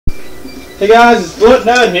Hey guys, it's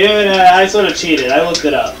fluentInnerd here, and I sort of cheated. I looked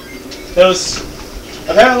it up. It was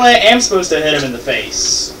apparently I am supposed to hit him in the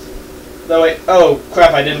face. No wait. Oh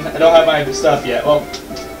crap! I don't have my stuff yet. Well,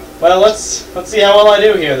 let's see how well I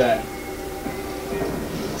do here then.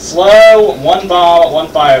 Slow, 1 bomb, 1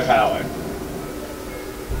 firepower.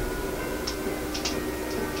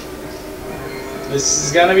 This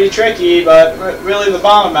is gonna be tricky, but really the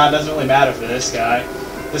bomb amount doesn't really matter for this guy.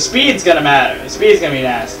 The speed's gonna matter. The speed's gonna be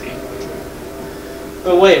nasty.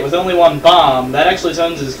 But wait, with only 1 bomb, that actually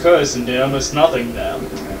turns his curse into almost nothing now.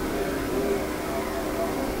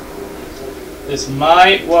 This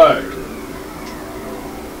might work.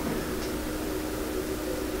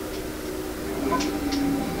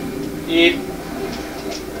 Yeep.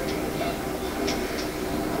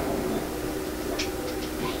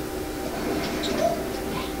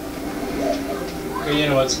 Okay, you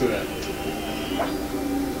know what? Screw it.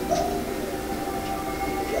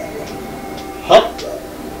 Hup.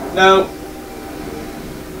 No.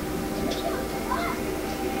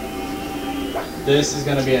 This is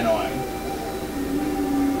gonna be annoying.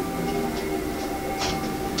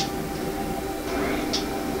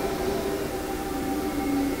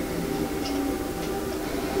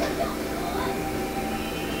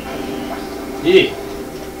 Yee.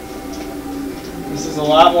 This is a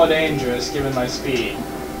lot more dangerous given my speed.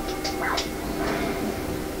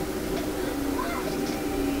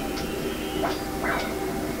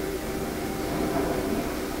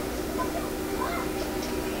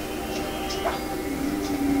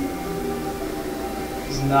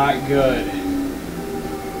 It's not good.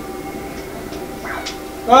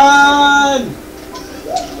 Run!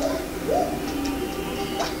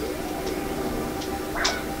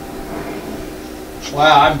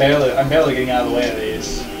 Wow, I'm barely getting out of the way of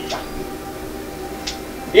these.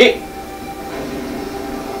 Eat.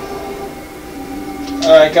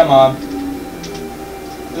 Alright, come on.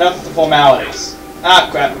 Enough of the formalities. Ah,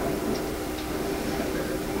 crap.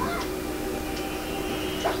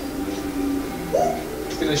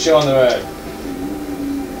 Let's get the show on the road.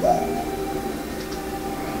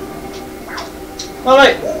 Oh,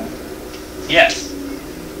 wait. Yes.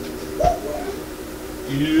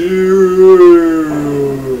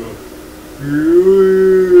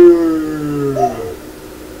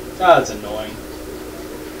 Oh, that's annoying.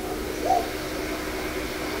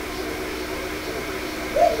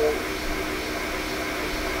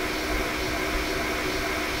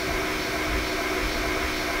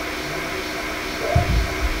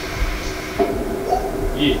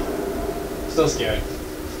 Yeah. Still scary.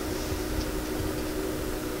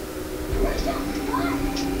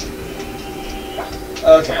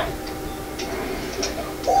 Okay.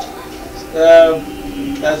 So,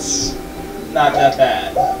 that's not that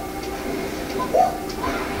bad.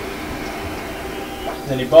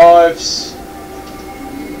 Then he barfs.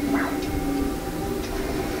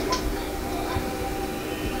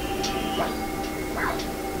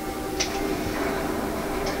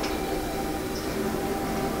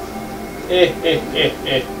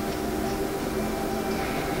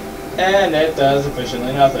 And it does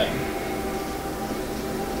efficiently nothing.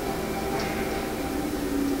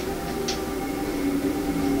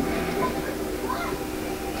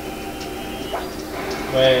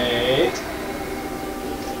 Wait.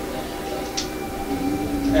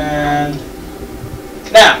 And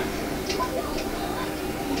now.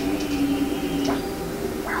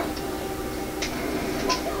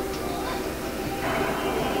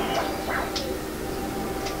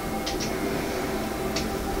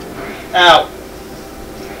 Ow.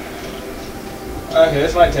 Okay,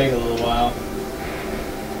 this might take a little while.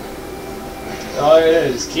 All it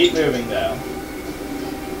is, keep moving though.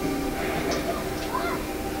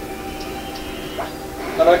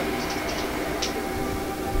 Hello?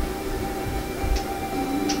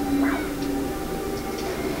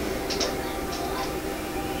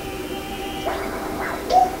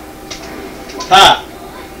 Ha!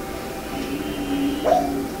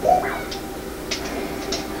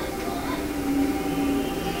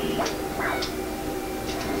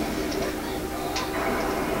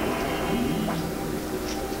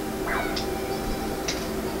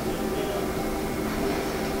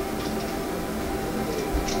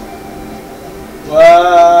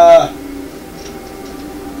 Wow.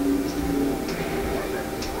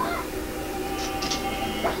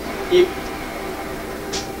 Yep.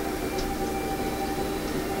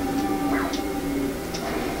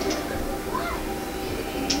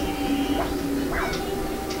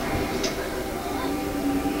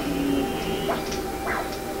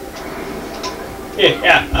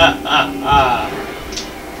 Yeah.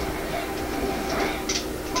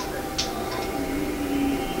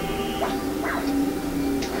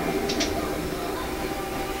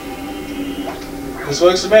 This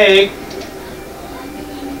works for me.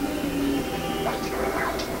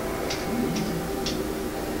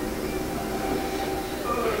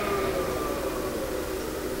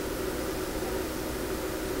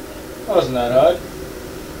 That wasn't that hard.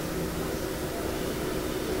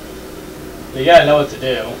 But you gotta know what to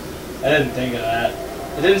do. I didn't think of that.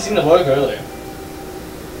 It didn't seem to work earlier.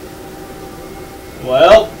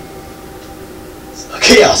 Well, it's the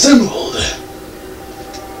Chaos Emerald.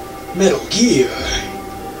 Metal Gear.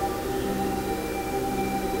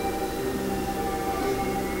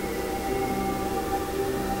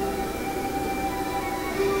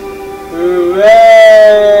 Hooray!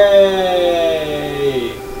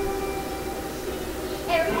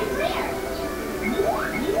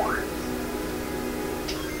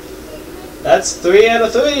 That's 3 out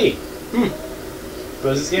of 3.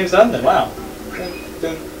 Suppose this game's done then. Wow.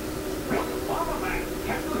 Bomberman,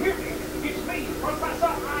 can you hear me? It's me, Professor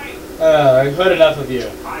I. I've heard enough of you.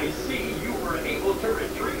 I see you were able to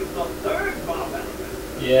retrieve the third bomb element.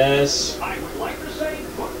 Yes. I would like to say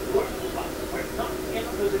good work, but we're not in a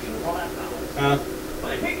position for that now.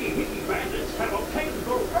 The Hickey bandits have obtained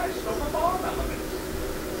the rest of the bomb elements.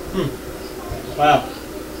 Wow.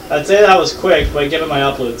 I'd say that was quick, but given my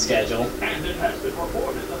upload schedule. And it has been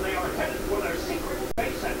reported that they are headed for their secret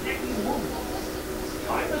base at Hickey Moon.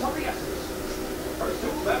 Time is of the essence.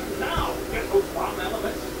 Pursue them now. Get those bomb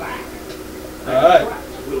elements back. Alright.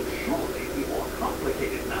 Traps will surely be more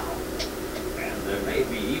complicated now. And there may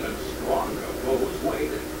be even stronger foes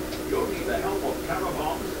waiting. You'll need the help of terror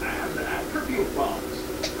bombs and attribute bombs.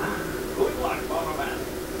 Good luck, Bomberman.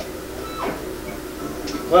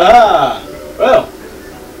 Waha! Well.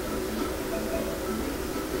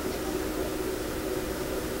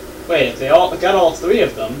 Wait, if they all got all 3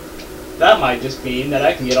 of them, that might just mean that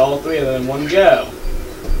I can get all 3 of them in one go.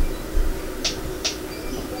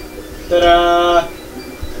 Ta-da!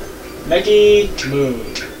 Hickey Moon.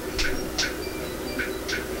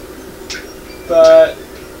 But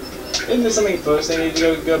isn't there something first I need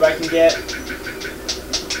to go back and get?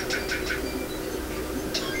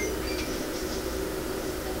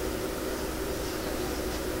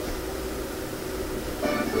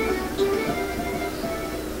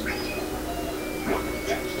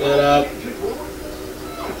 Shut up.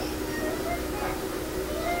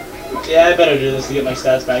 Yeah, I better do this to get my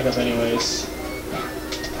stats back up anyways.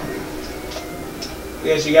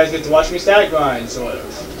 Because you guys get to watch me stat grind, sort of.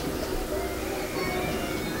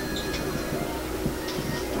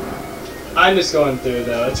 I'm just going through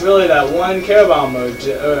though. It's really that one Carabao mode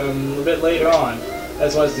a bit later on.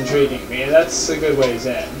 That's what's intriguing me. That's a good ways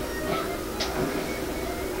in.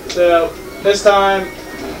 So, this time,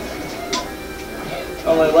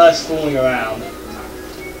 only less fooling around.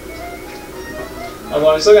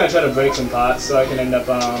 Although I'm still gonna try to break some pots so I can end up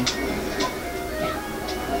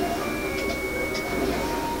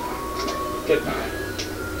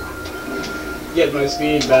get my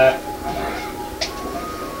speed back.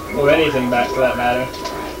 Or anything back for that matter.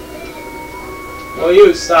 Will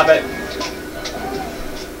you stop it?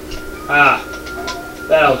 Ah.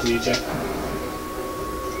 That'll teach you.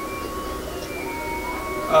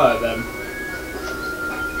 Alright then.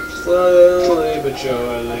 Slowly but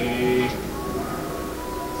surely.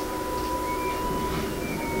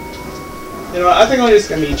 You know what, I think I'm just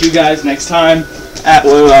gonna meet you guys next time at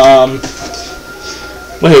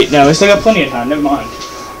wait, no, we still got plenty of time, never mind.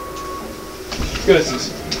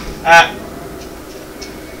 Goodness. Ah.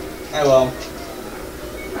 Oh well.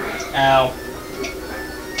 Ow.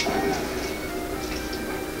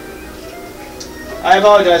 I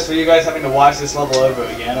apologize for you guys having to watch this level over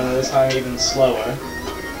again, and this time even slower.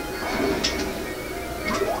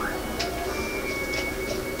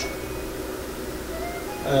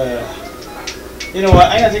 You know what,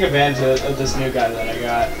 I'm gonna take advantage of this new guy that I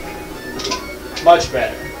got. Much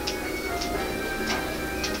better.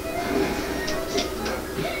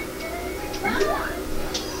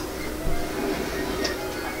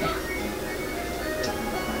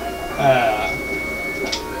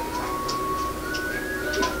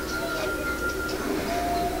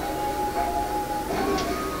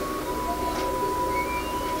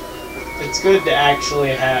 It's good to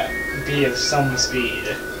actually be of some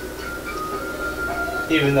speed.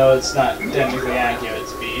 Even though it's not technically accurate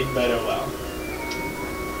speed, but oh well.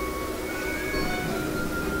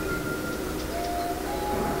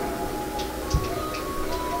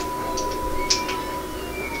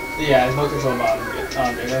 Yeah, there's no control button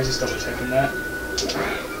on there. I was just double checking that.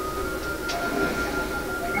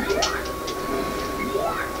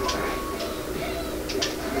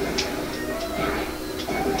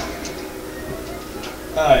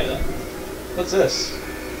 Alright then. What's this?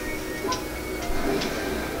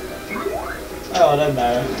 Oh, it doesn't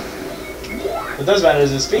matter. What does matter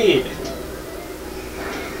is the speed.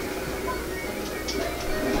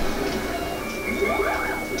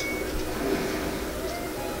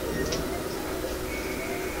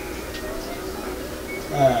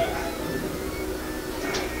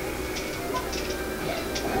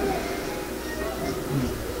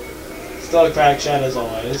 Still a crack shot as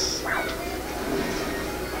always.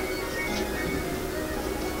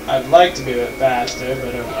 I'd like to be a bit faster,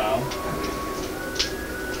 but oh well.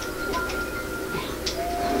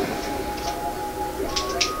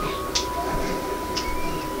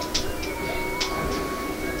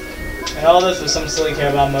 And all this was some silly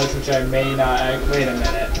care about modes which I may not. Wait a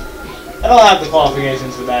minute. I don't have the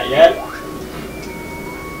qualifications for that yet.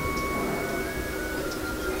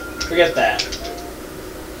 Forget that.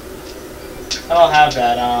 I don't have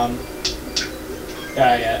that,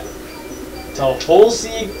 guy yet. So,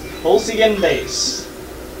 Holsigen base.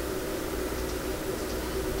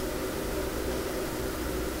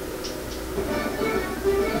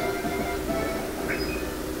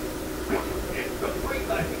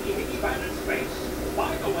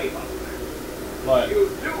 What? You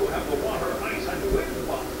do have the water, ice, and wind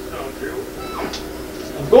box, don't you?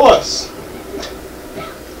 Of course!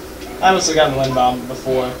 I must have gotten the wind bomb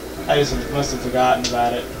before. I just must have forgotten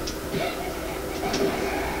about it.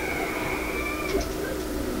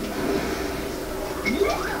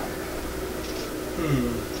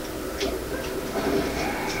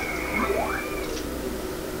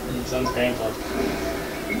 Sounds painful.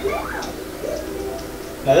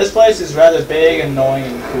 Now this place is rather big, annoying,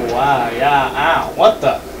 and cool. Wow, yeah, ow, what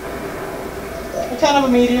the? What kind of a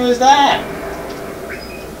meteor is that?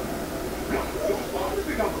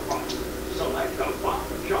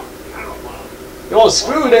 You're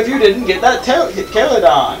screwed if you didn't get that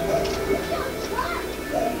Pterodon.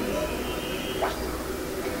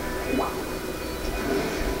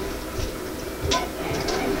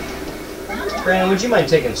 Brandon, would you mind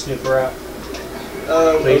taking Snooper out?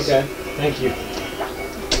 Please. Okay. Thank you.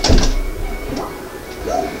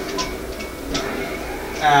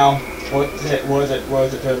 Ow. What was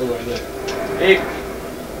it? Totally worth it. Hey.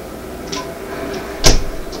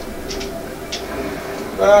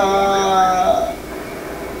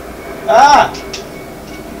 Ah!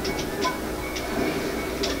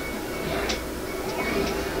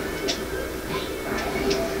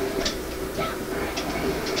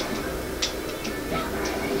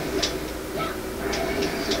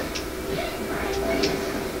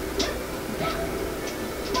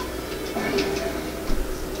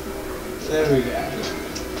 There we go.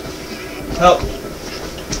 Oh.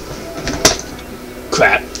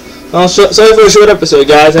 Crap. Well, sorry for a short episode,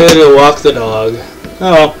 guys. I gotta go walk the dog.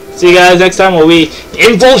 Oh well. See you guys next time when we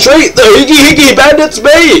infiltrate the Hickey Bandits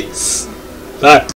base! Bye.